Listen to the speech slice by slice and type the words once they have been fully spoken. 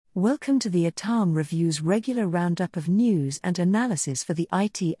Welcome to the ITAM Review's regular roundup of news and analysis for the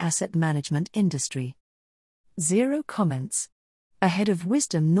IT asset management industry. Zero comments. Ahead of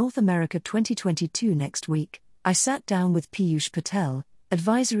Wisdom North America 2022 next week, I sat down with Piyush Patel,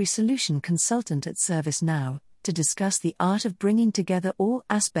 advisory solution consultant at ServiceNow, to discuss the art of bringing together all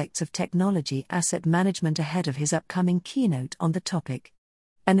aspects of technology asset management ahead of his upcoming keynote on the topic.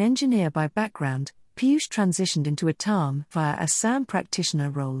 An engineer by background, Piyush transitioned into ITAM via a SAM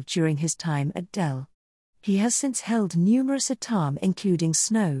practitioner role during his time at Dell. He has since held numerous ITAM including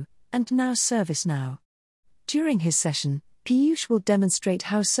Snow, and now ServiceNow. During his session, Piyush will demonstrate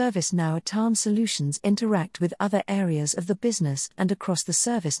how ServiceNow ITAM solutions interact with other areas of the business and across the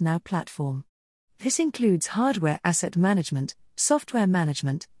ServiceNow platform. This includes hardware asset management, software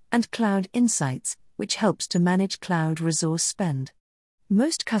management, and cloud insights, which helps to manage cloud resource spend.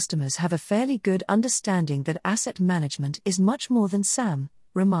 Most customers have a fairly good understanding that asset management is much more than SAM,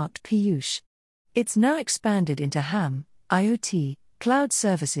 remarked Piyush. It's now expanded into HAM, IoT, cloud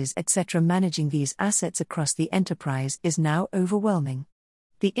services, etc. Managing these assets across the enterprise is now overwhelming.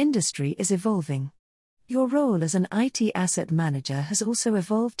 The industry is evolving. Your role as an IT asset manager has also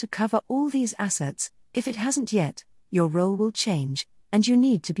evolved to cover all these assets. If it hasn't yet, your role will change, and you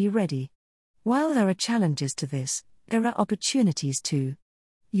need to be ready. While there are challenges to this, there are opportunities too.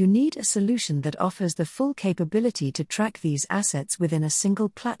 You need a solution that offers the full capability to track these assets within a single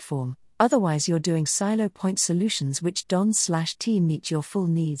platform, otherwise you're doing silo point solutions which don't meet your full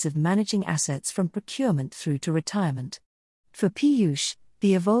needs of managing assets from procurement through to retirement. For Piyush,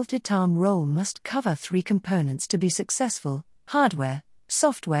 the evolved ITAM role must cover three components to be successful: hardware,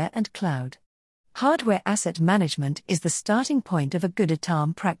 software and cloud. Hardware asset management is the starting point of a good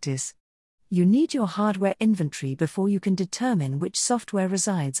ITAM practice. You need your hardware inventory before you can determine which software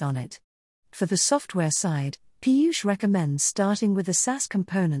resides on it. For the software side, Piyush recommends starting with the SaaS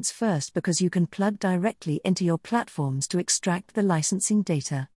components first because you can plug directly into your platforms to extract the licensing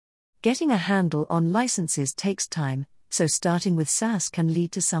data. Getting a handle on licenses takes time, so starting with SaaS can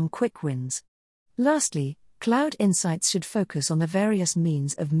lead to some quick wins. Lastly, cloud insights should focus on the various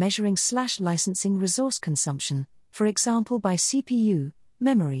means of measuring/licensing resource consumption, for example by CPU,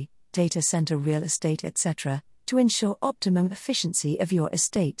 memory, data center real estate, etc., to ensure optimum efficiency of your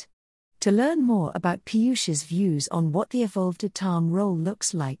estate. To learn more about Piyush's views on what the evolved ITAM role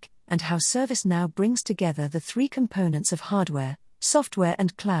looks like, and how ServiceNow brings together the three components of hardware, software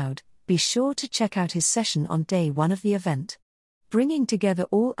and cloud, be sure to check out his session on day one of the event. Bringing together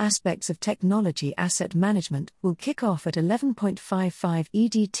all aspects of technology asset management will kick off at 11:55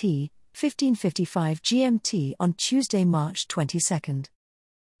 EDT, 15:55 GMT on Tuesday, March 22nd.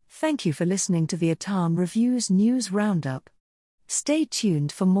 Thank you for listening to the ITAM Review's News Roundup. Stay tuned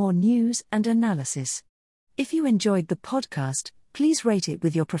for more news and analysis. If you enjoyed the podcast, please rate it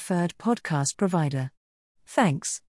with your preferred podcast provider. Thanks.